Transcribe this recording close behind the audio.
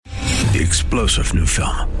The explosive new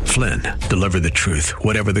film, Flynn, deliver the truth,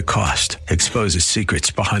 whatever the cost, exposes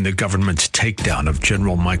secrets behind the government's takedown of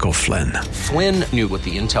General Michael Flynn. Flynn knew what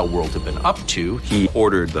the intel world had been up to. He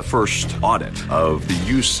ordered the first audit of the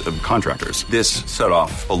use of contractors. This set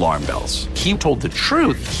off alarm bells. He told the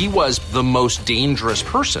truth. He was the most dangerous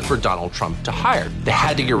person for Donald Trump to hire. They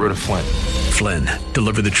had to get rid of Flynn. Flynn,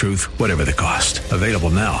 deliver the truth, whatever the cost. Available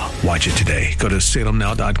now. Watch it today. Go to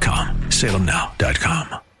salemnow.com.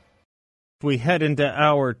 salemnow.com. We head into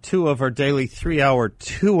hour 2 of our daily 3-hour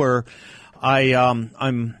tour. I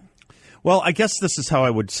guess this is how I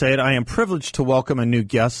would say it. I am privileged to welcome a new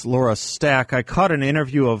guest, Laura Stack. I caught an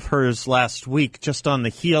interview of hers last week, just on the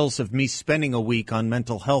heels of me spending a week on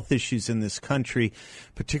mental health issues in this country,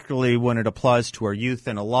 particularly when it applies to our youth,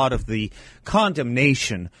 and a lot of the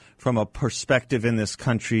condemnation from a perspective in this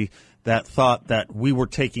country that thought that we were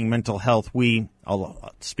taking mental health.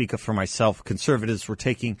 I'll speak for myself, conservatives were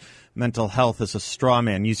taking mental health as a straw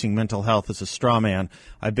man, using mental health as a straw man.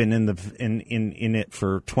 I've been in it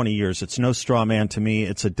for 20 years. It's no straw man to me.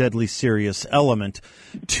 It's a deadly serious element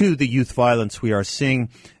to the youth violence we are seeing.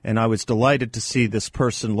 And I was delighted to see this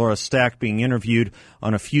person, Laura Stack, being interviewed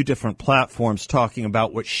on a few different platforms, talking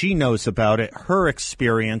about what she knows about it, her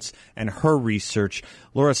experience, and her research.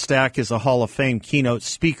 Laura Stack is a Hall of Fame keynote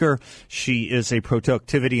speaker. She is a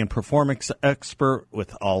productivity and performance expert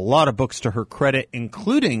with a lot of books to her credit,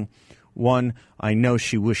 including one I know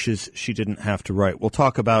she wishes she didn't have to write. We'll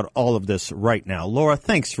talk about all of this right now. Laura,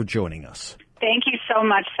 thanks for joining us. Thank you so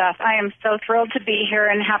much, Seth. I am so thrilled to be here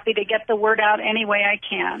and happy to get the word out any way I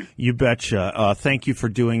can. You betcha. Thank you for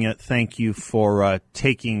doing it. Thank you for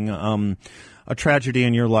taking a tragedy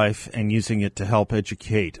in your life and using it to help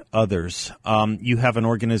educate others. You have an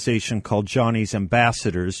organization called Johnny's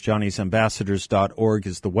Ambassadors. Johnny'sAmbassadors.org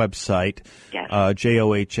is the website. Yes.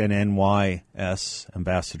 JOHNNYS,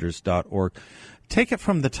 ambassadors.org. Take it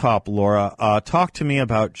from the top, Laura. Talk to me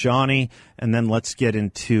about Johnny, and then let's get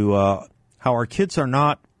into how our kids are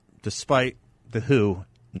not, despite the WHO,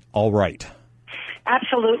 all right.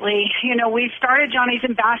 Absolutely. You know, we started Johnny's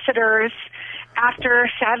Ambassadors after,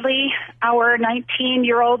 sadly, our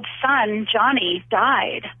 19-year-old son, Johnny,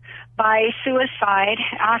 died by suicide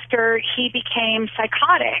after he became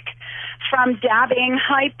psychotic from dabbing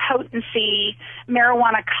high-potency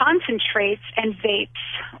marijuana concentrates and vapes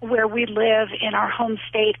where we live in our home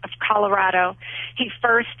state of Colorado. He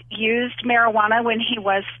first used marijuana when he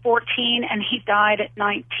was 14, and he died at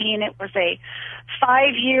 19. It was a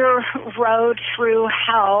 5-year road through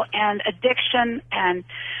hell and addiction and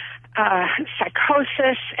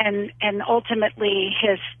psychosis and ultimately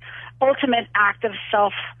his ultimate act of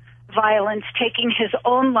self-violence, taking his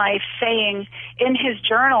own life, saying in his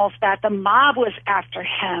journals that the mob was after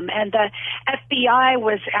him and the FBI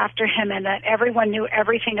was after him and that everyone knew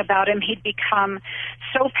everything about him. He'd become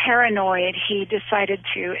so paranoid he decided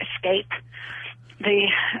to escape the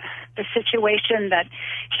situation that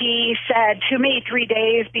he said to me 3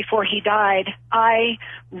 days before he died. I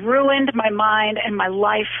ruined my mind and my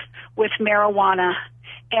life with marijuana.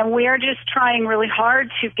 And we are just trying really hard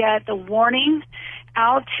to get the warning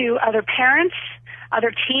out to other parents,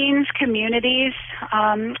 other teens, communities,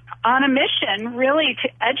 on a mission really to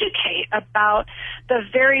educate about the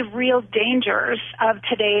very real dangers of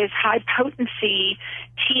today's high-potency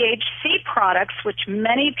THC products, which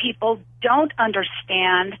many people don't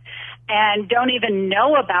understand and don't even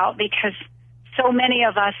know about because so many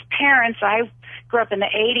of us parents, I grew up in the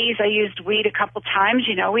 80s, I used weed a couple times,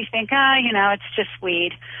 we think, it's just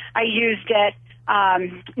weed. I used it.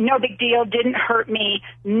 No big deal, didn't hurt me,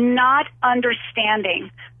 not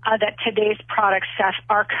understanding that today's products, Seth,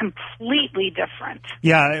 are completely different.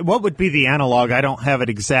 Yeah, what would be the analog? I don't have it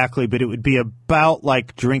exactly, but it would be about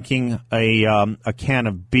like drinking a can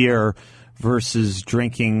of beer versus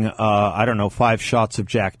drinking, 5 shots of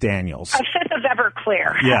Jack Daniels. A fifth of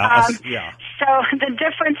Everclear. Yeah, yeah. So the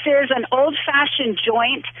difference is an old-fashioned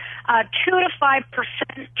joint, 2 to 5%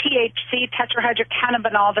 THC,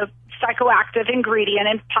 tetrahydrocannabinol, the psychoactive ingredient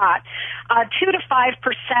in pot, 2 to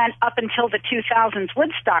 5% up until the 2000s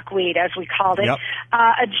Woodstock weed, as we called it. Yep.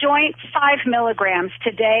 A joint, 5 milligrams.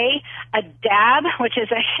 Today, a dab, which is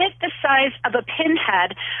a hit the size of a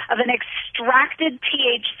pinhead of an extracted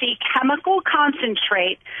THC chemical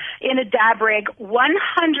concentrate in a dab rig,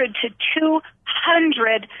 100 to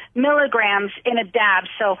 200 milligrams in a dab.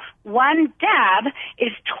 So one dab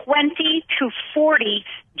is 20 to 40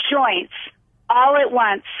 joints all at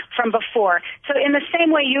once from before. So in the same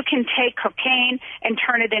way you can take cocaine and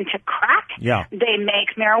turn it into crack, they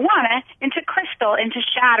make marijuana into crystal, into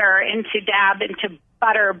shatter, into dab, into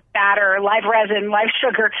butter, batter, live resin, live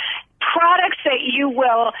sugar, products that you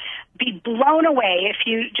will be blown away if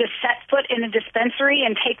you just set foot in a dispensary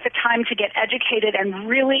and take the time to get educated and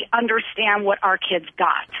really understand what our kids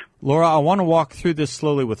got. Laura, I want to walk through this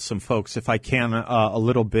slowly with some folks, if I can, a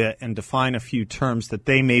little bit, and define a few terms that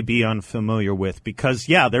they may be unfamiliar with. Because,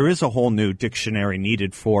 yeah, there is a whole new dictionary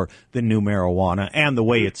needed for the new marijuana and the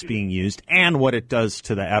way it's being used and what it does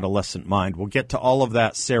to the adolescent mind. We'll get to all of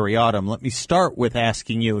that seriatim. Let me start with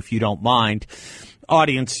asking you, if you don't mind,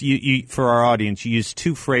 audience, for our audience, you use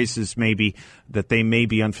two phrases maybe that they may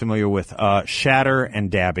be unfamiliar with, shatter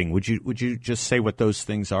and dabbing. Would you just say what those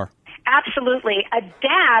things are? Absolutely. A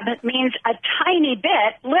dab means a tiny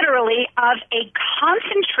bit, literally, of a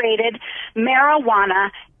concentrated marijuana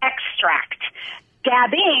extract.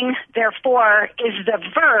 Dabbing, therefore, is the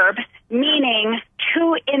verb, meaning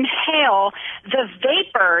to inhale the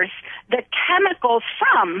vapors, the chemicals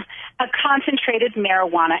from a concentrated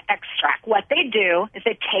marijuana extract. What they do is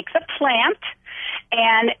they take the plant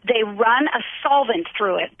and they run a solvent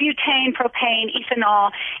through it, butane, propane,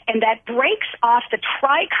 ethanol, and that breaks off the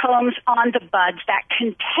trichomes on the buds that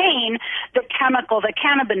contain the chemical, the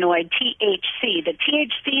cannabinoid, THC. The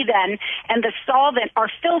THC then and the solvent are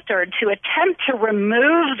filtered to attempt to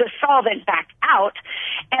remove the solvent back out,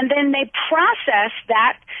 and then they process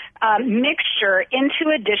that mixture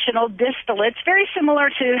into additional distillates, very similar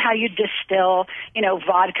to how you distill,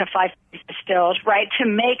 vodka 5 distilled, right, to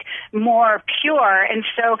make more pure. And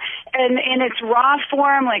so in its raw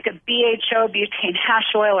form, like a BHO, butane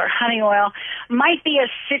hash oil or honey oil, might be a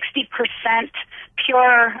 60%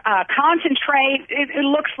 pure concentrate. It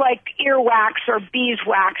looks like earwax or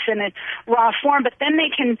beeswax in its raw form, but then they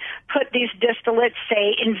can put these distillates,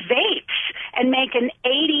 say, in vapes and make an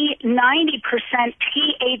 80-90%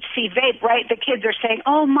 THC vape, right? The kids are saying,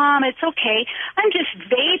 oh, Mom, it's okay. I'm just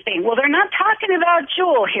vaping. Well, they're not talking about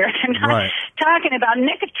Juul here. They're not talking about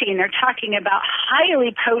nicotine. They're talking about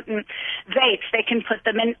highly potent vapes. They can put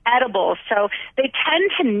them in edibles. So they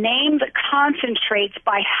tend to name the concentrates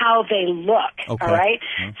by how they look, all right?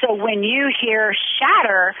 Mm-hmm. So when you hear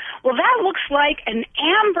shatter, well, that looks like an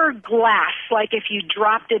amber glass. Like if you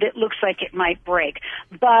dropped it, it looks like it might break.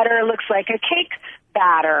 Butter looks like a cake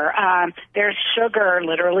batter. There's sugar,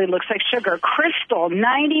 literally looks like sugar. Crystal,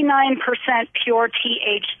 99% pure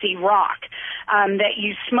THC rock that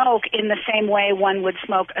you smoke in the same way one would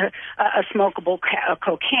smoke a smokable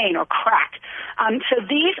cocaine or crack. So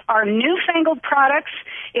these are newfangled products.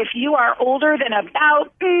 If you are older than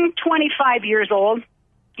about 25 years old,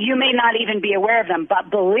 you may not even be aware of them, but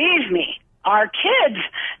believe me, our kids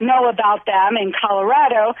know about them. In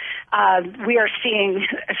Colorado, we are seeing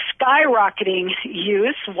skyrocketing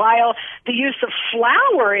use, while the use of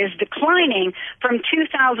flower is declining from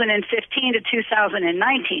 2015 to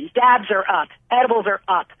 2019. Dabs are up. Edibles are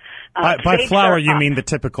up. By flower, you mean the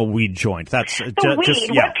typical weed joint. That's the weed,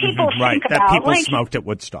 what people think about. That people like, smoked at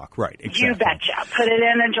Woodstock. Right, exactly. You betcha. Put it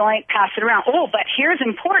in a joint, pass it around. Oh, but here's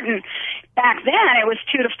important. Back then, it was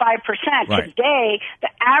 2 to 5%. Right. Today, the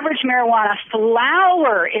average marijuana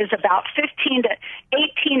flower is about 15 to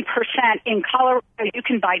 18%. In Colorado, you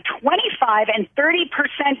can buy 25 and 30%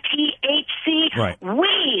 THC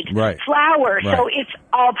weed flower. Right. So it's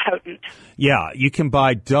all potent. Yeah, you can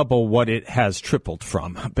buy double what it has tripled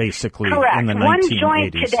from, basically. Correct. In the 1980s. One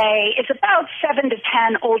joint today is about 7 to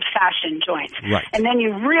 10 old-fashioned joints. Right. And then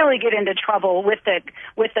you really get into trouble with the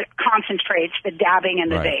concentrates, the dabbing,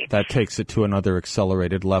 and the vape. That takes it to another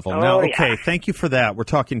accelerated level. Now, thank you for that. We're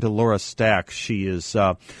talking to Laura Stack. She is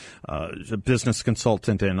a business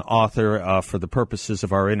consultant and author. For the purposes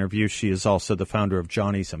of our interview, she is also the founder of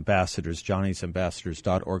Johnny's Ambassadors,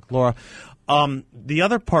 johnny'sambassadors.org. Laura, the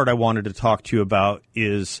other part I wanted to talk to you about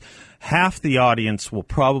is half the audience will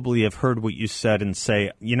probably have heard what you said and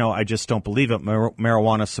say, I just don't believe it.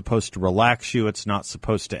 Marijuana is supposed to relax you. It's not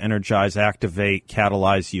supposed to energize, activate,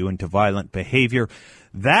 catalyze you into violent behavior.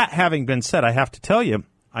 That having been said, I have to tell you,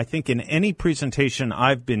 I think in any presentation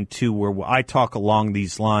I've been to where I talk along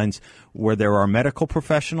these lines, where there are medical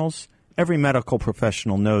professionals, every medical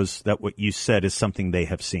professional knows that what you said is something they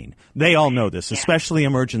have seen. They all know this, especially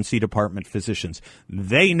emergency department physicians.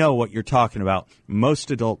 They know what you're talking about.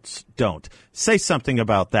 Most adults don't. Say something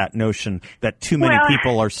about that notion that too many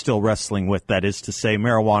people are still wrestling with. That is to say,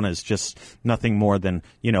 marijuana is just nothing more than,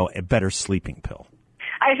 a better sleeping pill.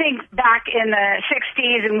 I think back in the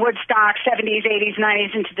 60s and Woodstock, 70s, 80s,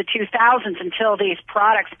 90s, into the 2000s, until these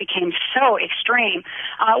products became so extreme,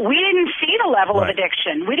 we didn't see the level of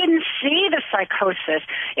addiction. We didn't see the psychosis.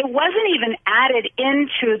 It wasn't even added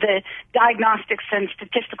into the Diagnostics and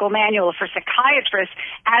Statistical Manual for Psychiatrists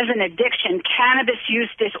as an addiction, cannabis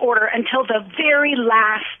use disorder, until the very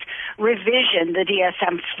last revision, the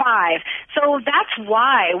DSM-5. So that's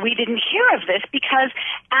why we didn't hear of this, because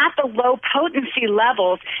at the low potency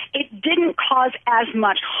levels, it didn't cause as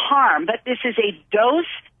much harm. But this is a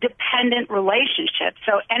dose-dependent relationship.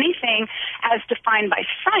 So anything as defined by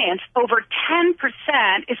science, over 10%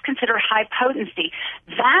 is considered high potency.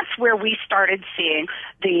 That's where we started seeing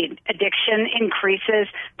the addiction increases,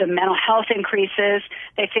 the mental health increases.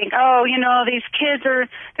 They think, oh, these kids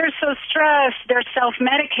they're so stressed, they're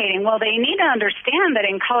self-medicating. Well, they need to understand that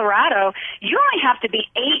in Colorado, you only have to be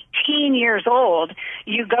 18 years old.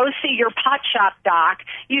 You go see your pot shop doc.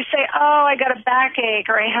 You say, oh, I got a backache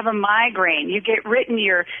or I have a migraine. You get written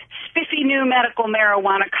your spiffy new medical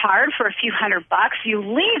marijuana card for a few $100. You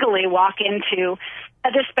legally walk into a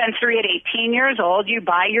dispensary at 18 years old, you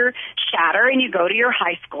buy your shatter, and you go to your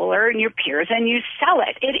high schooler and your peers and you sell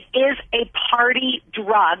it. It is a party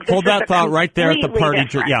drug. Hold that thought right there at the party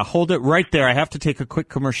drug. Yeah, hold it right there. I have to take a quick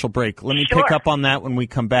commercial break. Let me pick up on that when we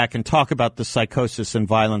come back and talk about the psychosis and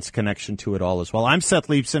violence connection to it all as well. I'm Seth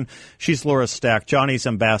Leibson. She's Laura Stack,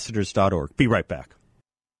 Johnny'sAmbassadors.org. Be right back.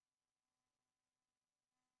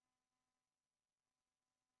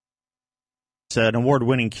 An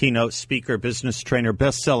award-winning keynote speaker, business trainer,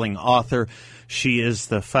 best-selling author. She is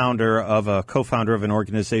the co-founder of an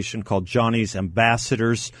organization called Johnny's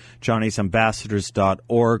Ambassadors,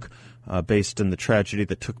 Johnny'sAmbassadors.org, based on the tragedy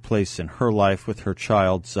that took place in her life with her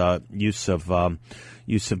child's use of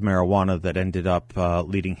marijuana that ended up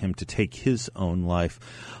leading him to take his own life.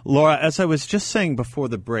 Laura, as I was just saying before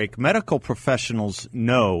the break, medical professionals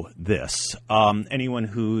know this. Anyone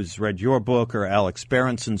who's read your book or Alex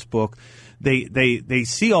Berenson's book, they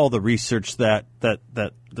see all the research that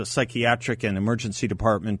the psychiatric and emergency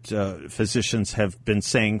department physicians have been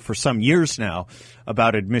saying for some years now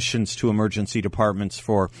about admissions to emergency departments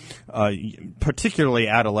for particularly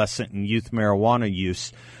adolescent and youth marijuana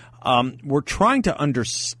use. We're trying to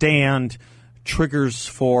understand triggers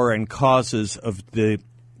for and causes of the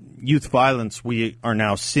youth violence we are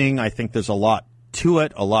now seeing. I think there's a lot to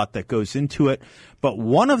it, a lot that goes into it. But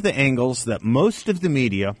one of the angles that most of the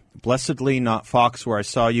media, blessedly not Fox, where I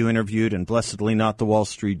saw you interviewed, and blessedly not the Wall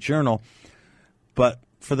Street Journal, but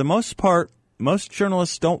for the most part, most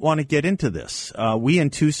journalists don't want to get into this. We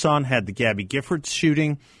in Tucson had the Gabby Giffords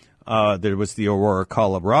shooting. There was the Aurora,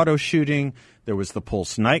 Colorado shooting. There was the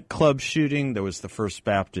Pulse nightclub shooting. There was the First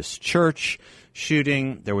Baptist Church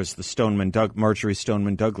shooting. There was the Marjorie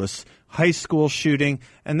Stoneman Douglas High School shooting.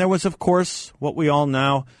 And there was, of course, what we all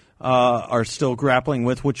now are still grappling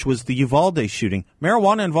with, which was the Uvalde shooting.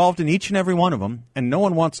 Marijuana involved in each and every one of them, and no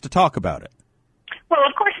one wants to talk about it. Well,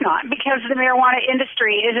 of course not, because the marijuana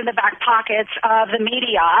industry is in the back pockets of the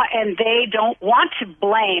media, and they don't want to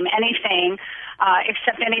blame anything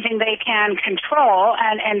except anything they can control.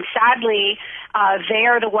 And sadly, they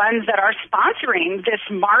are the ones that are sponsoring this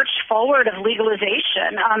march forward of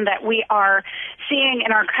legalization that we are seeing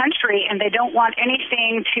in our country, and they don't want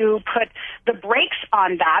anything to put the brakes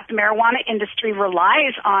on that. The marijuana industry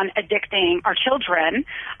relies on addicting our children.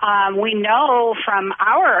 We know from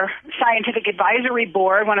our scientific advisory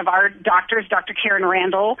board, one of our doctors, Dr. Karen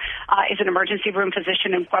Randall, is an emergency room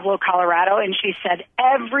physician in Pueblo, Colorado, and she said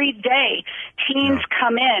every day teens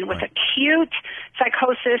come in with acute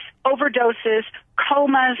psychosis, overdoses,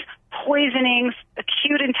 comas, poisonings,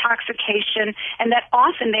 acute intoxication, and that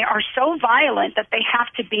often they are so violent that they have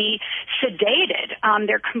to be sedated.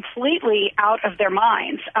 They're completely out of their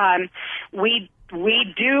minds. We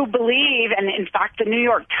do believe, and in fact the New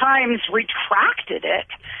York Times retracted it,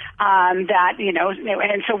 and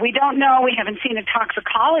so we don't know, we haven't seen a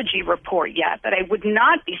toxicology report yet, but I would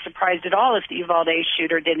not be surprised at all if the Uvalde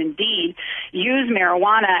shooter did indeed use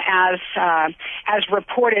marijuana as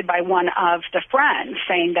reported by one of the friends,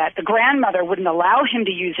 saying that the grandmother wouldn't allow him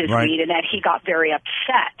to use his weed and that he got very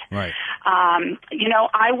upset. Right.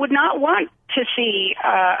 I would not want to see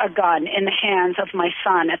a gun in the hands of my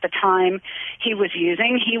son at the time he was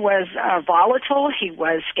using. He was volatile. He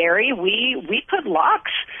was scary. We put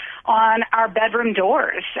locks on our bedroom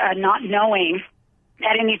doors, not knowing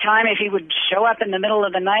at any time if he would show up in the middle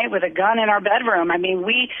of the night with a gun in our bedroom. I mean,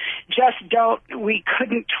 we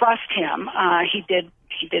couldn't trust him. He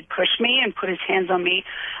did push me and put his hands on me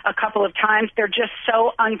a couple of times. They're just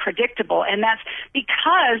so unpredictable, and that's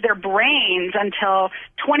because their brains until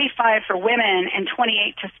 25 for women and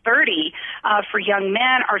 28 to 30 for young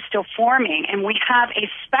men are still forming. And we have a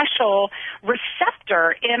special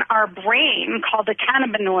receptor in our brain called the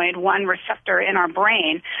cannabinoid 1 receptor in our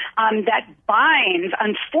brain that binds,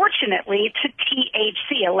 unfortunately, to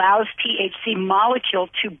THC, allows THC molecule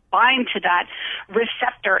to bind to that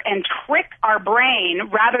receptor and trick our brain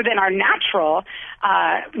rather than our natural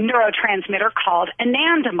neurotransmitter called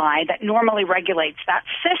anandamide that normally regulates that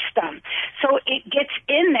system. So it gets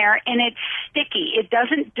in there and it's sticky. It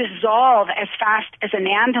doesn't dissolve as fast as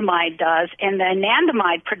anandamide does, and the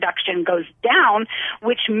anandamide production goes down,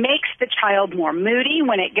 which makes the child more moody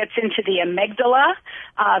when it gets into the amygdala,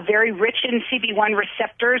 very rich in CB1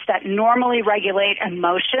 receptors that normally regulate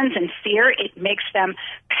emotions and fear. It makes them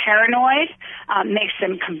paranoid, makes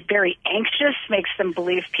them very anxious, makes them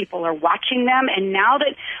believe people are watching them. And now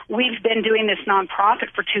that we've been doing this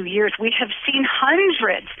nonprofit for 2 years, we have seen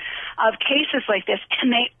hundreds of cases like this,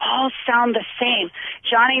 and they all sound the same.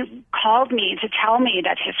 Johnny called me to tell me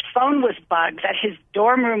that his phone was bugged, that his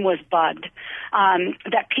dorm room was bugged,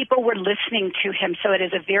 that people were listening to him. So it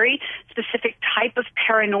is a very specific type of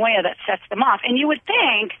paranoia that sets them off. And you would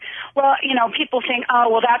think, well, people think, oh,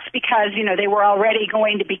 well, that's because, they were already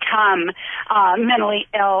going to become mentally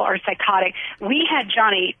ill or psychotic. We had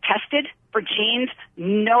Johnny tested for genes,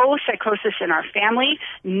 no psychosis in our family,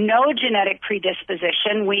 no genetic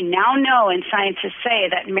predisposition. We now know, and scientists say,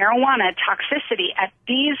 that marijuana toxicity at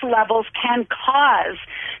these levels can cause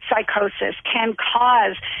psychosis, can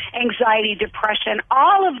cause anxiety, depression,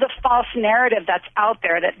 all of the false narrative that's out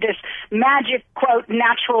there that this magic, quote,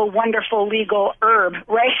 natural, wonderful, legal herb,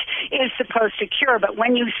 right, is supposed to cure. But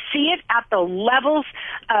when you see it at the levels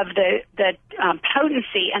of the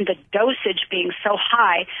potency and the dosage being so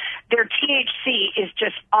high, their THC is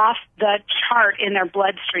just off the chart in their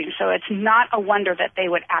bloodstream. So it's not a wonder that they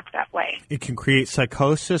would act that way. It can create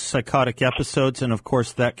psychosis, psychotic episodes, and of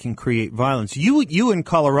course that can create violence. You in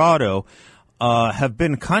Colorado have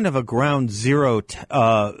been kind of a ground zero test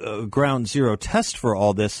for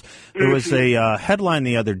all this. There was a headline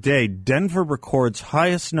the other day: Denver records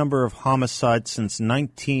highest number of homicides since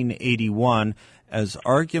 1981 as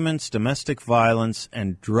arguments, domestic violence,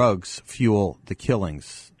 and drugs fuel the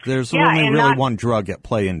killings. There's only really one drug at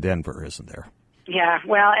play in Denver, isn't there? Yeah,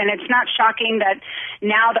 well, and it's not shocking that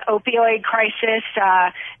now the opioid crisis,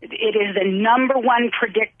 it is the number one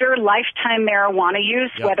predictor, lifetime marijuana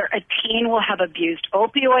use, whether a teen will have abused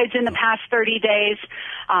opioids in the past 30 days.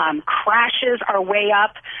 Crashes are way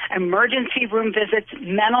up, emergency room visits,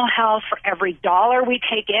 mental health. For every dollar we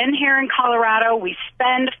take in here in Colorado, we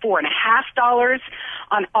spend $4.50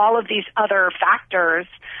 on all of these other factors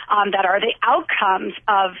that are the outcomes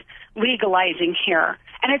of legalizing here.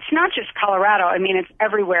 And it's not just Colorado. I mean, it's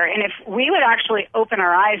everywhere. And if we would actually open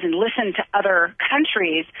our eyes and listen to other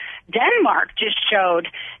countries, Denmark just showed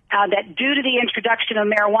that due to the introduction of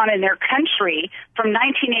marijuana in their country from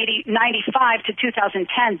 1995 to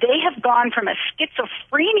 2010, they have gone from a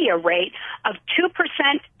schizophrenia rate of 2%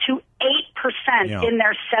 to 8% in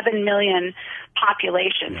their 7 million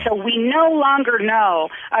population. So we no longer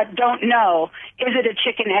don't know, is it a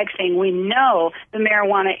chicken egg thing? We know the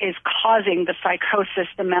marijuana is causing the psychosis,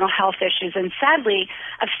 the mental health issues, and sadly,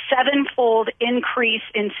 a 7-fold increase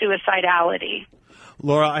in suicidality.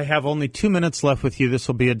 Laura, I have only 2 minutes left with you. This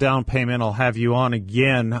will be a down payment. I'll have you on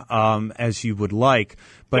again as you would like.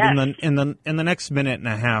 But in the next minute and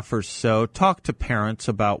a half or so, talk to parents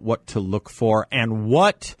about what to look for and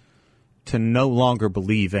what to no longer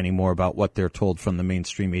believe anymore about what they're told from the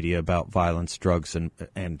mainstream media about violence, drugs, and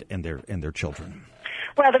their children.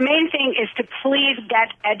 Well, the main thing is to please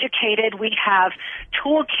get educated. We have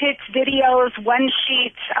toolkits, videos,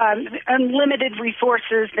 one-sheets, unlimited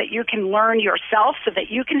resources that you can learn yourself so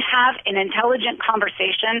that you can have an intelligent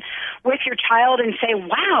conversation with your child and say,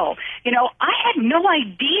 wow, I had no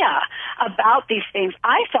idea about these things.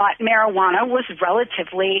 I thought marijuana was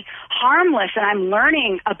relatively harmless, and I'm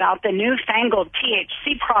learning about the newfangled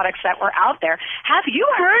THC products that were out there. Have you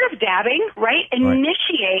heard of dabbing, right?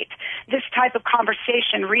 Initiate this type of conversation.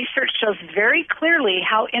 Research shows very clearly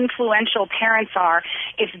how influential parents are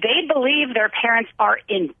if they believe their parents are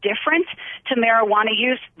indifferent to marijuana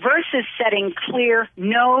use versus setting clear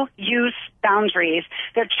no-use boundaries.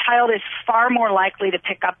 Their child is far more likely to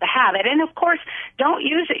pick up the habit. And, of course, don't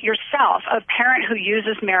use it yourself. A parent who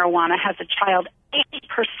uses marijuana has a child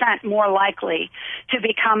 80% more likely to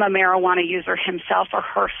become a marijuana user himself or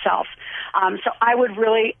herself. So I would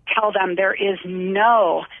really tell them there is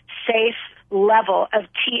no safe, level of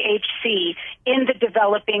THC in the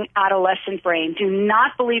developing adolescent brain. Do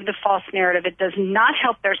not believe the false narrative. It does not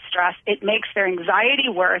help their stress. It makes their anxiety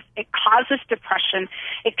worse. It causes depression.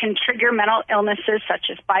 It can trigger mental illnesses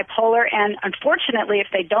such as bipolar. And unfortunately, if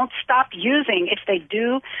they don't stop using, if they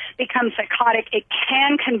do become psychotic, it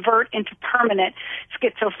can convert into permanent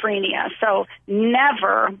schizophrenia. So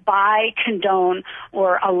never buy, condone,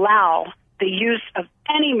 or allow the use of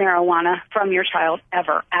any marijuana from your child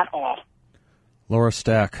ever at all. Laura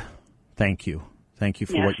Stack, thank you. Thank you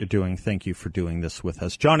for what you're doing. Thank you for doing this with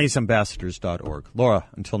us. Johnny'sAmbassadors.org. Laura,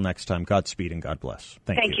 until next time, Godspeed and God bless.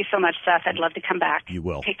 Thank you. Thank you so much, Seth. I'd love to come back. You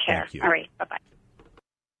will. Take care. Thank you. All right. Bye-bye.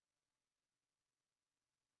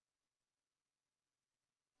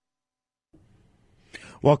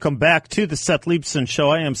 Welcome back to the Seth Leibsohn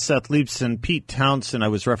Show. I am Seth Leibsohn. Pete Townsend, I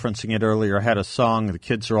was referencing it earlier, had a song, The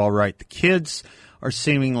Kids Are All Right. The kids are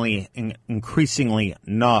seemingly increasingly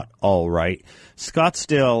not all right.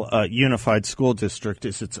 Scottsdale Unified School District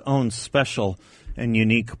is its own special and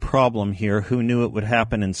unique problem here. Who knew it would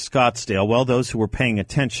happen in Scottsdale? Well, those who were paying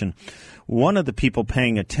attention. One of the people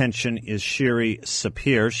paying attention is Shiri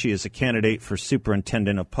Sapir. She is a candidate for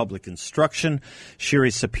Superintendent of Public Instruction.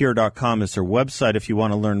 ShiriSapir.com is her website if you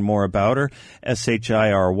want to learn more about her.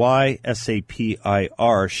 ShirYSapir.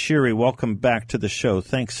 Shiri, welcome back to the show.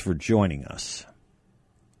 Thanks for joining us.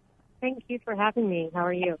 Thank you for having me. How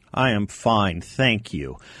are you? I am fine. Thank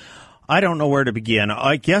you. I don't know where to begin.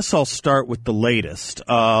 I guess I'll start with the latest.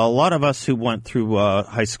 A lot of us who went through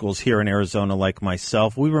high schools here in Arizona, like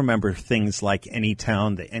myself, we remember things like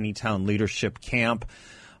Anytown, the Anytown Leadership Camp.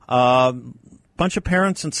 Bunch of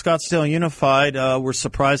parents in Scottsdale Unified were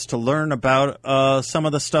surprised to learn about some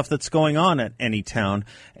of the stuff that's going on at Anytown,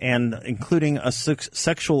 and including a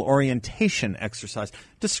sexual orientation exercise.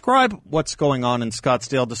 Describe what's going on in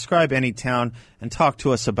Scottsdale, describe Anytown, and talk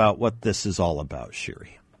to us about what this is all about,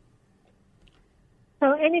 Shiri. So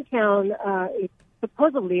Anytown is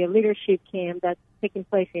supposedly a leadership camp that's taking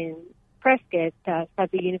place in Prescott.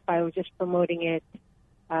 Scottsdale Unified was just promoting it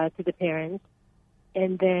to the parents.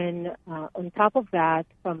 And then on top of that,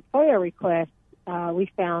 from FOIA requests, we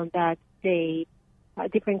found that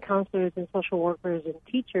different counselors and social workers and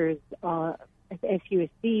teachers at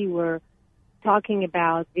SUSD were talking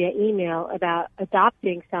about via email about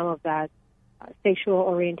adopting some of that sexual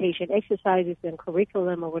orientation exercises and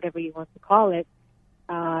curriculum, or whatever you want to call it,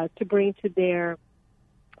 to bring to their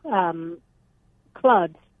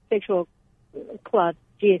clubs, sexual clubs,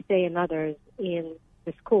 GSA and others in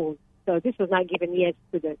the schools. So this was not given yet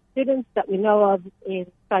to the students that we know of in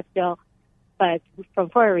Scottsdale, but from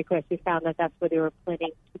FOIA requests we found that that's what they were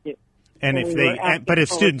planning to do. And if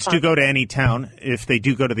students do go to Anytown, if they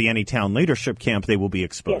do go to the Anytown Leadership Camp, they will be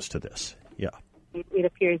exposed to this. Yeah. It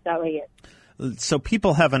appears that way, yes. So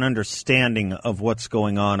people have an understanding of what's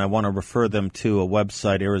going on. I want to refer them to a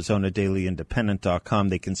website, ArizonaDailyIndependent.com.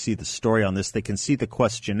 They can see the story on this. They can see the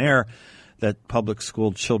questionnaire that public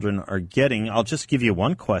school children are getting. I'll just give you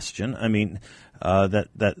one question. I mean,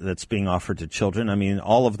 that's being offered to children. I mean,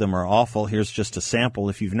 all of them are awful. Here's just a sample.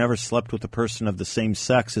 If you've never slept with a person of the same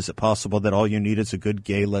sex, is it possible that all you need is a good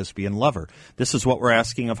gay lesbian lover? This is what we're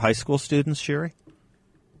asking of high school students, Shiri?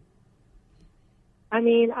 I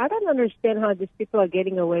mean, I don't understand how these people are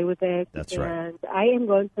getting away with it. That's right. And I am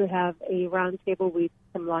going to have a roundtable with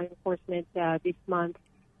some law enforcement this month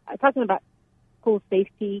talking about school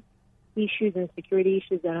safety issues and security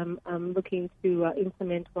issues that I'm looking to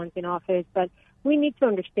implement once in office. But we need to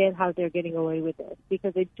understand how they're getting away with it,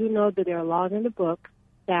 because I do know that there are laws in the book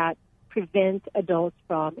that prevent adults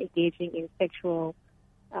from engaging in sexual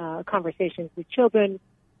conversations with children,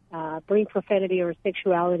 bring profanity or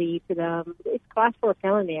sexuality to them. It's class 4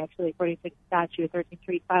 felony, actually, according to the statute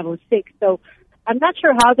 133506. So I'm not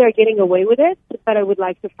sure how they're getting away with it, but I would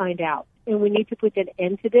like to find out. And we need to put an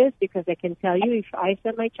end to this, because I can tell you, if I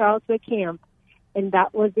sent my child to a camp and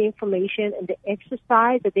that was the information and the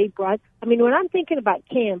exercise that they brought. I mean, when I'm thinking about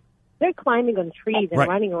camp, they're climbing on trees and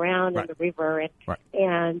running around in the river,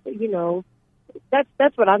 and you know,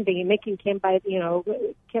 that's what I'm thinking. Making campfire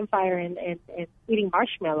and eating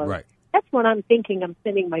marshmallows. Right. That's what I'm thinking. I'm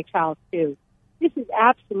sending my child to. This is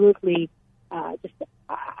absolutely just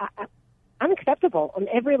unacceptable on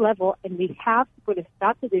every level, and we have to put a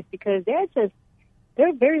stop to this, because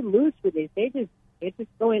they're very loose with this. They're just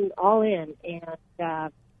going all in,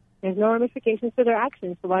 and there's no ramifications for their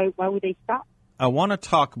actions. So why would they stop? I want to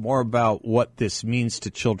talk more about what this means to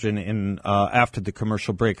children in after the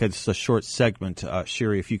commercial break. It's a short segment.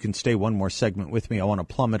 Shiri, if you can stay one more segment with me, I want to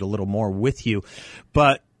plummet a little more with you.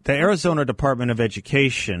 But the Arizona Department of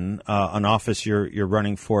Education, an office you're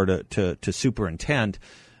running for to superintend,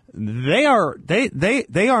 they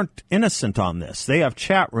aren't innocent on this. They have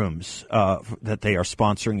chat rooms that they are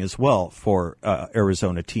sponsoring as well for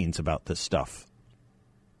Arizona teens about this stuff.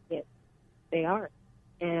 Yes, they are.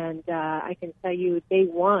 And I can tell you, day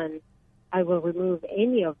one, I will remove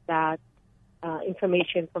any of that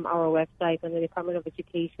information from our website on the Department of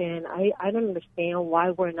Education. I don't understand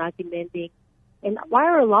why we're not demanding, and why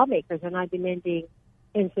our lawmakers are not demanding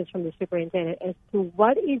answers from the superintendent as to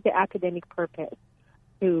what is the academic purpose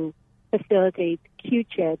to facilitate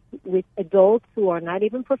Q-chats with adults who are not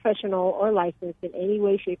even professional or licensed in any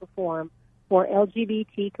way, shape, or form for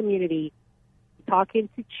LGBT community, talking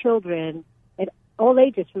to children at all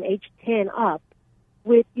ages from age 10 up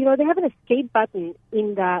with, they have an escape button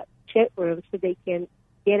in that chat room so they can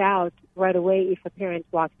get out right away if a parent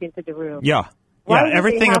walks into the room. Yeah. Yeah,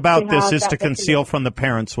 everything about this is to conceal from the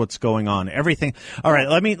parents what's going on. Everything. All right,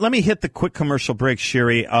 let me hit the quick commercial break,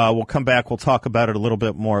 Shiri. We'll come back. We'll talk about it a little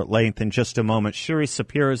bit more at length in just a moment. Shiri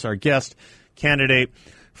Sapir is our guest, candidate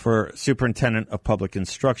for Superintendent of Public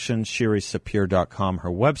Instruction. ShiriSapir.com, her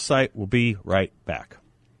website. We'll be right back.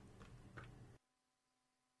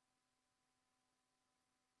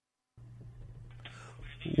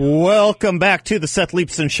 Welcome back to the Seth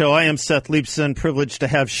Leibsohn Show. I am Seth Leibsohn, privileged to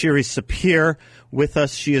have Shiri Sapir with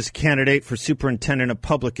us. She is a candidate for Superintendent of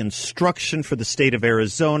Public Instruction for the state of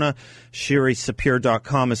Arizona.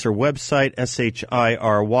 ShiriSapir.com is her website,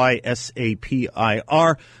 ShiriSapir.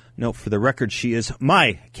 Note for the record, she is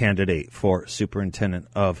my candidate for Superintendent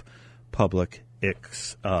of Public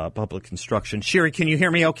Instruction. Shiri, can you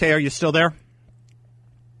hear me okay? Are you still there?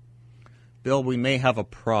 Bill, we may have a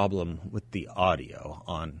problem with the audio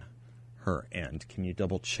on her end. Can you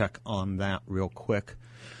double check on that real quick?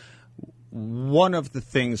 One of the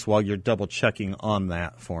things, while you're double checking on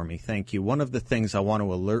that for me, thank you. One of the things I want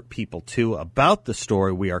to alert people to about the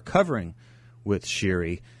story we are covering with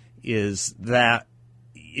Shiri is that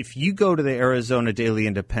if you go to the Arizona Daily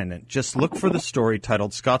Independent, just look for the story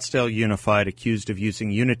titled Scottsdale Unified Accused of Using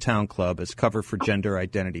Unitown Club as Cover for Gender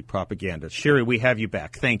Identity Propaganda. Shiri, we have you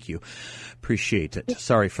back. Thank you. Appreciate it.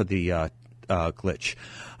 Sorry for the glitch.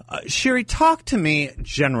 Shiri, talk to me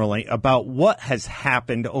generally about what has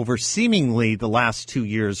happened over seemingly the last 2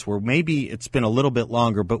 years, where maybe it's been a little bit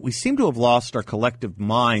longer, but we seem to have lost our collective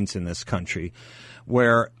minds in this country,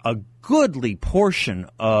 where a goodly portion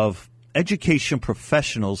of education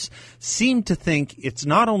professionals seem to think it's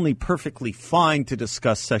not only perfectly fine to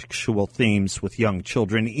discuss sexual themes with young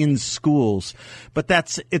children in schools, but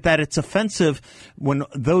that it's offensive when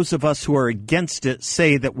those of us who are against it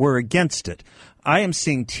say that we're against it. I am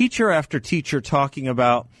seeing teacher after teacher talking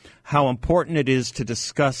about how important it is to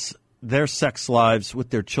discuss their sex lives with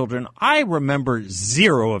their children. I remember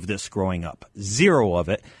zero of this growing up, zero of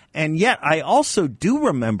it. And yet I also do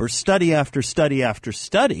remember study after study after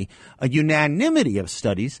study, a unanimity of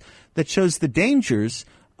studies that shows the dangers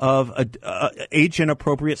of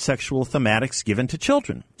age-inappropriate sexual thematics given to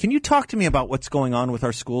children. Can you talk to me about what's going on with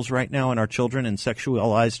our schools right now and our children and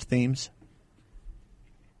sexualized themes?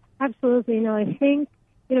 Absolutely. I think,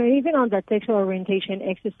 even on that sexual orientation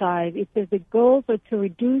exercise, it says the goals are to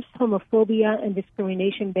reduce homophobia and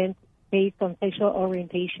discrimination based on sexual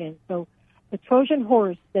orientation. So the Trojan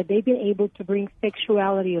horse that they've been able to bring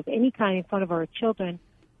sexuality of any kind in front of our children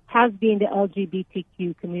has been the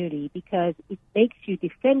LGBTQ community, because it makes you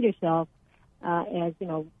defend yourself as,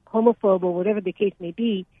 homophobe or whatever the case may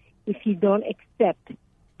be if you don't accept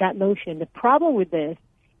that notion. The problem with this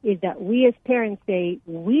is that we as parents say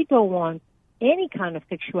we don't want any kind of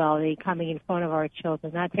sexuality coming in front of our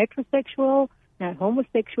children, not heterosexual, not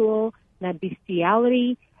homosexual, not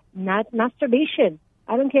bestiality, not masturbation.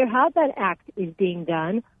 I don't care how that act is being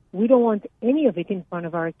done. We don't want any of it in front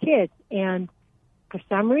of our kids. And for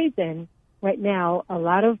some reason, right now, a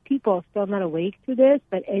lot of people are still not awake to this,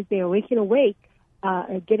 but as they're getting awake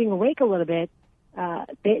a little bit,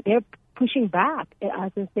 they're pushing back at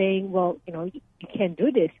us and saying, well, you can't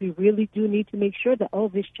do this. We really do need to make sure that all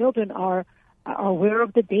of these children are aware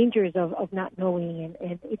of the dangers of not knowing.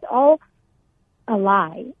 And it's all a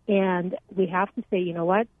lie. And we have to say, you know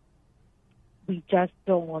what? We just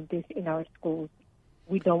don't want this in our schools.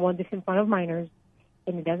 We don't want this in front of minors.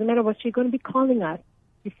 And it doesn't matter what you're going to be calling us.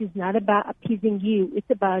 This is not about appeasing you. It's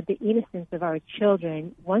about the innocence of our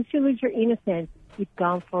children. Once you lose your innocence, it's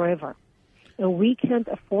gone forever. And we can't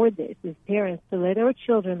afford this as parents to let our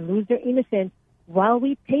children lose their innocence while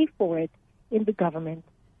we pay for it in the government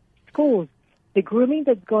schools. The grooming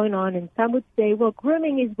that's going on, and some would say, well,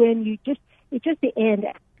 grooming is when it's just the end.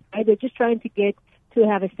 Right? They're just trying to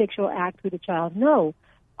have a sexual act with a child. No,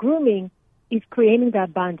 grooming is creating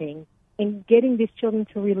that bonding and getting these children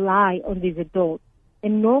to rely on these adults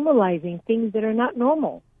and normalizing things that are not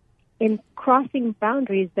normal and crossing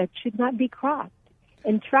boundaries that should not be crossed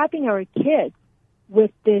and trapping our kids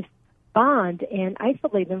with this bond and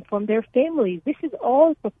isolate them from their families. This is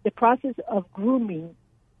all the process of grooming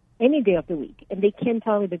any day of the week, and they can't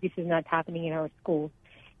tell me that this is not happening in our schools.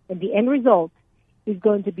 And the end result is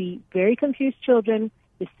going to be very confused children.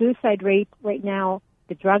 The suicide rate right now,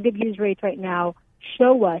 the drug abuse rate right now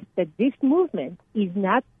show us that this movement is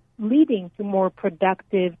not leading to more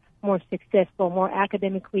productive, more successful, more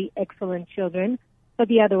academically excellent children, but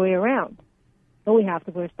the other way around. So we have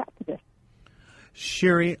to put a stop to this.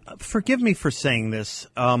 Shiri, forgive me for saying this,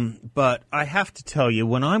 but I have to tell you,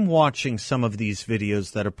 when I'm watching some of these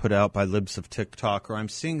videos that are put out by Libs of TikTok, or I'm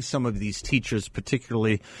seeing some of these teachers,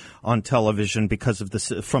 particularly on television because of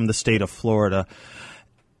this, from the state of Florida,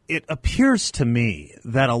 it appears to me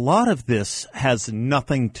that a lot of this has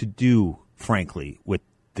nothing to do, frankly, with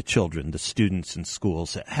the children, the students in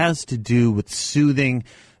schools. It has to do with soothing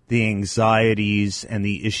the anxieties and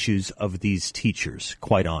the issues of these teachers,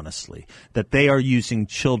 quite honestly, that they are using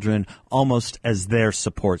children almost as their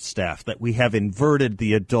support staff, that we have inverted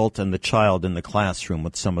the adult and the child in the classroom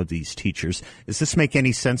with some of these teachers. Does this make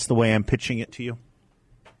any sense the way I'm pitching it to you?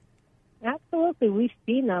 Absolutely. We've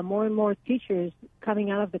seen more and more teachers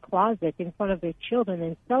coming out of the closet in front of their children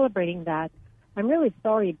and celebrating that. I'm really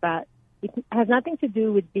sorry, but it has nothing to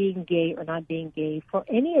do with being gay or not being gay. For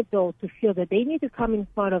any adult to feel that they need to come in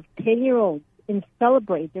front of 10-year-olds and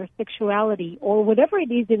celebrate their sexuality or whatever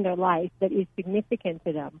it is in their life that is significant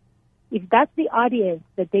to them, if that's the audience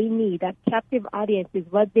that they need, that captive audience is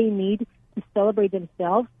what they need to celebrate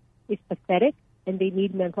themselves, it's pathetic, and they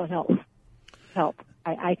need mental health help.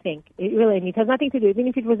 I think it really, and it has nothing to do, even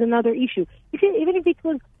if it was another issue, even if it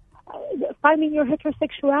was finding your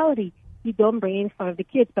heterosexuality, you don't bring it in front of the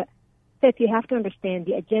kids. But Seth, you have to understand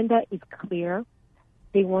the agenda is clear.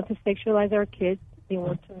 They want to sexualize our kids. They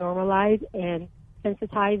want to normalize and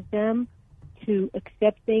sensitize them to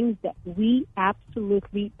accept things that we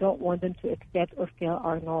absolutely don't want them to accept or feel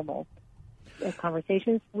are normal.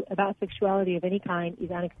 Conversations about sexuality of any kind is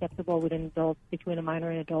unacceptable with an adult, between a minor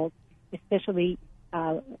and adult, especially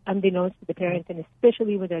unbeknownst to the parent, and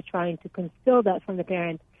especially when they're trying to conceal that from the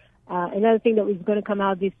parent. Another thing that was going to come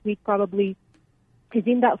out this week probably is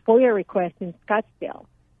in that FOIA request in Scottsdale.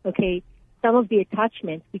 Okay, some of the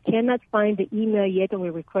attachments, we cannot find the email yet, and we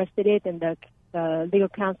requested it, and the legal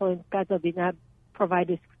counsel in Scottsdale did not provide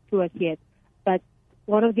this to us yet. But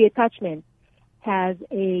one of the attachments has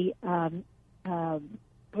a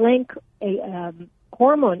blank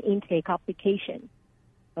hormone intake application.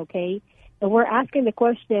 Okay, and we're asking the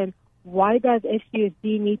question, why does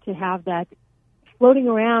SUSD need to have that floating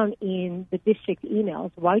around in the district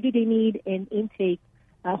emails? Why do they need an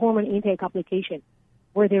hormone intake application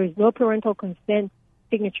where there is no parental consent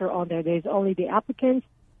signature on there? There's only the applicant,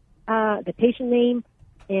 the patient name,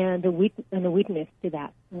 and the witness to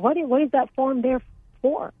that. What is that form there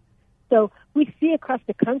for? So we see across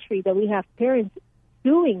the country that we have parents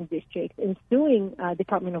suing districts and suing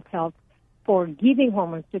Department of Health for giving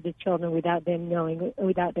hormones to the children without them knowing,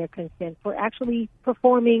 without their consent, for actually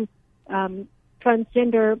performing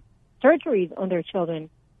transgender surgeries on their children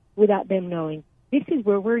without them knowing. This is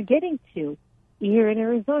where we're getting to here in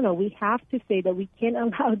Arizona. We have to say that we can't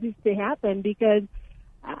allow this to happen, because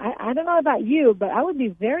I don't know about you, but I would be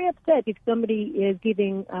very upset if somebody is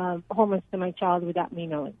giving hormones to my child without me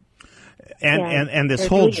knowing. And this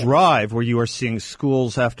whole drive where you are seeing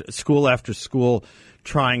school after school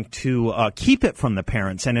trying to keep it from the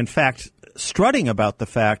parents, and in fact strutting about the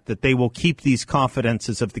fact that they will keep these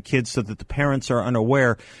confidences of the kids so that the parents are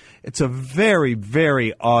unaware. It's a very,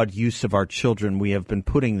 very odd use of our children we have been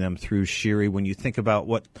putting them through, Shiri, when you think about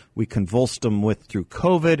what we convulsed them with through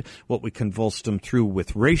COVID, what we convulsed them through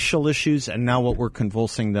with racial issues, and now what we're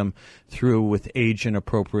convulsing them through with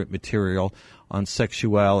age-inappropriate material on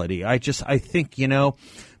sexuality. I think,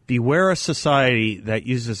 beware a society that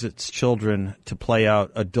uses its children to play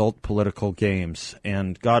out adult political games.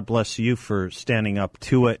 And God bless you for standing up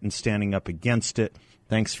to it and standing up against it.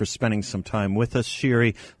 Thanks for spending some time with us,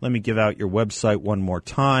 Shiri. Let me give out your website one more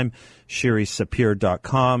time,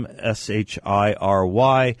 ShiriSapir.com,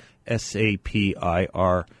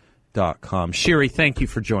 ShiriSapir.com. Shiri, thank you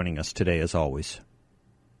for joining us today, as always.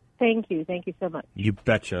 Thank you. Thank you so much. You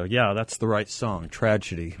betcha. Yeah, that's the right song,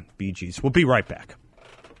 Tragedy, Bee Gees. We'll be right back.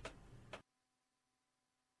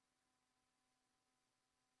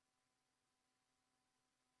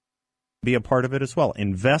 Be a part of it as well.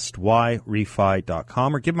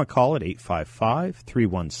 InvestYRefi.com or give them a call at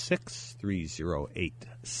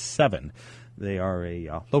 855-316-3087. They are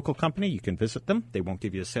a local company. You can visit them. They won't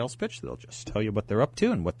give you a sales pitch. They'll just tell you what they're up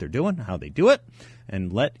to and what they're doing, how they do it,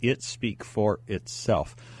 and let it speak for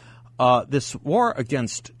itself. This war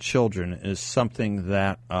against children is something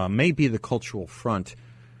that may be the cultural front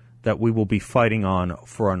that we will be fighting on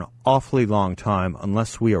for an awfully long time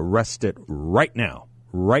unless we arrest it right now.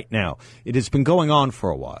 Right now. It has been going on for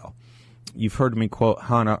a while. You've heard me quote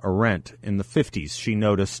Hannah Arendt in the 50s. She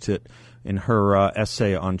noticed it in her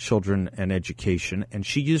essay on children and education, and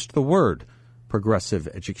she used the word progressive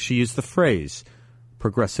education. She used the phrase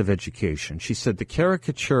progressive education. She said the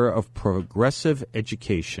caricature of progressive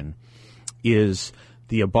education is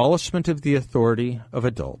the abolishment of the authority of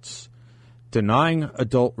adults, denying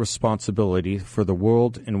adult responsibility for the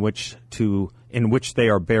world in which they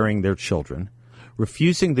are bearing their children,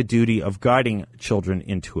 refusing the duty of guiding children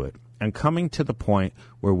into it, and coming to the point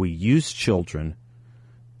where we use children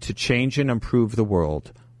to change and improve the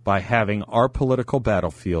world by having our political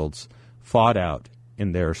battlefields fought out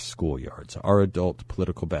in their schoolyards, our adult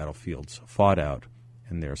political battlefields fought out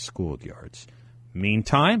in their schoolyards.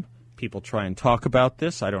 Meantime, people try and talk about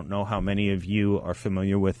this. I don't know how many of you are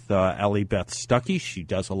familiar with Allie Beth Stuckey. She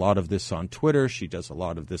does a lot of this on Twitter. She does a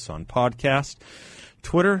lot of this on podcast.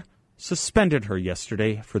 Twitter suspended her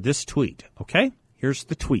yesterday for this tweet. Okay? Here's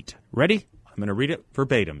the tweet. Ready? I'm going to read it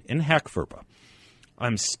verbatim in Hackverba.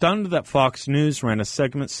 I'm stunned that Fox News ran a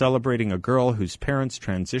segment celebrating a girl whose parents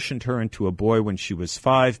transitioned her into a boy when she was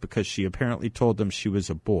 5 because she apparently told them she was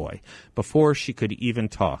a boy before she could even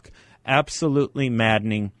talk. Absolutely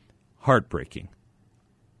maddening, heartbreaking.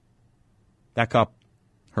 That got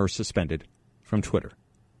her suspended from Twitter.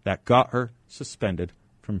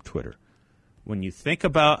 When you think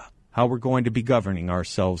about how we're going to be governing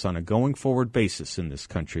ourselves on a going forward basis in this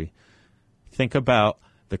country, think about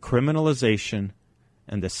the criminalization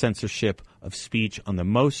and the censorship of speech on the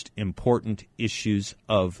most important issues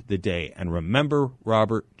of the day. And remember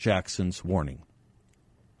Robert Jackson's warning.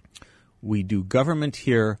 We do government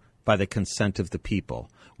here by the consent of the people.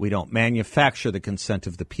 We don't manufacture the consent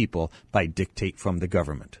of the people by dictate from the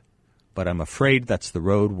government. But I'm afraid that's the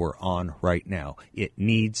road we're on right now. It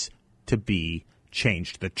needs to be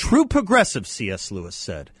changed. The true progressive, C.S. Lewis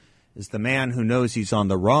said, is the man who knows he's on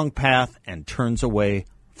the wrong path and turns away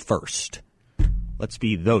first. Let's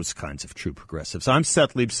be those kinds of true progressives. I'm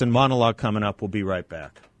Seth Leibson. Monologue coming up. We'll be right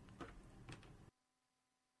back.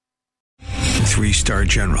 3-star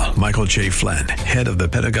General Michael J. Flynn, head of the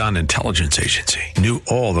Pentagon Intelligence Agency, knew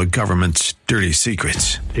all the government's dirty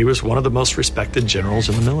secrets. He was one of the most respected generals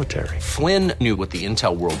in the military. Flynn knew what the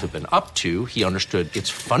intel world had been up to. He understood its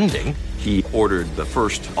funding. He ordered the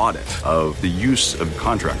first audit of the use of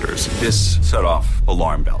contractors. This set off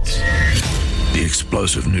alarm bells. The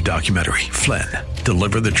explosive new documentary, Flynn,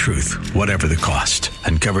 Deliver the Truth, Whatever the Cost,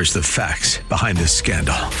 uncovers the facts behind this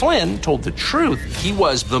scandal. Flynn told the truth. He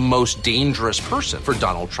was the most dangerous person for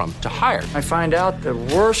Donald Trump to hire. I find out the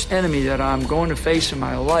worst enemy that I'm going to face in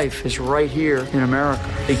my life is right here in America.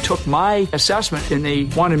 They took my assessment and they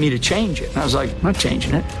wanted me to change it. And I was like, I'm not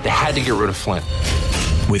changing it. They had to get rid of Flynn.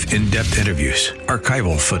 With in-depth interviews,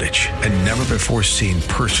 archival footage, and never-before-seen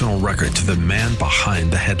personal records of the man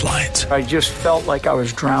behind the headlines. I just felt like I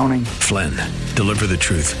was drowning. Flynn, Deliver the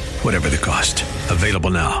Truth, Whatever the Cost.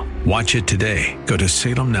 Available now. Watch it today. Go to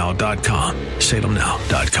salemnow.com.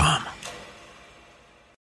 salemnow.com.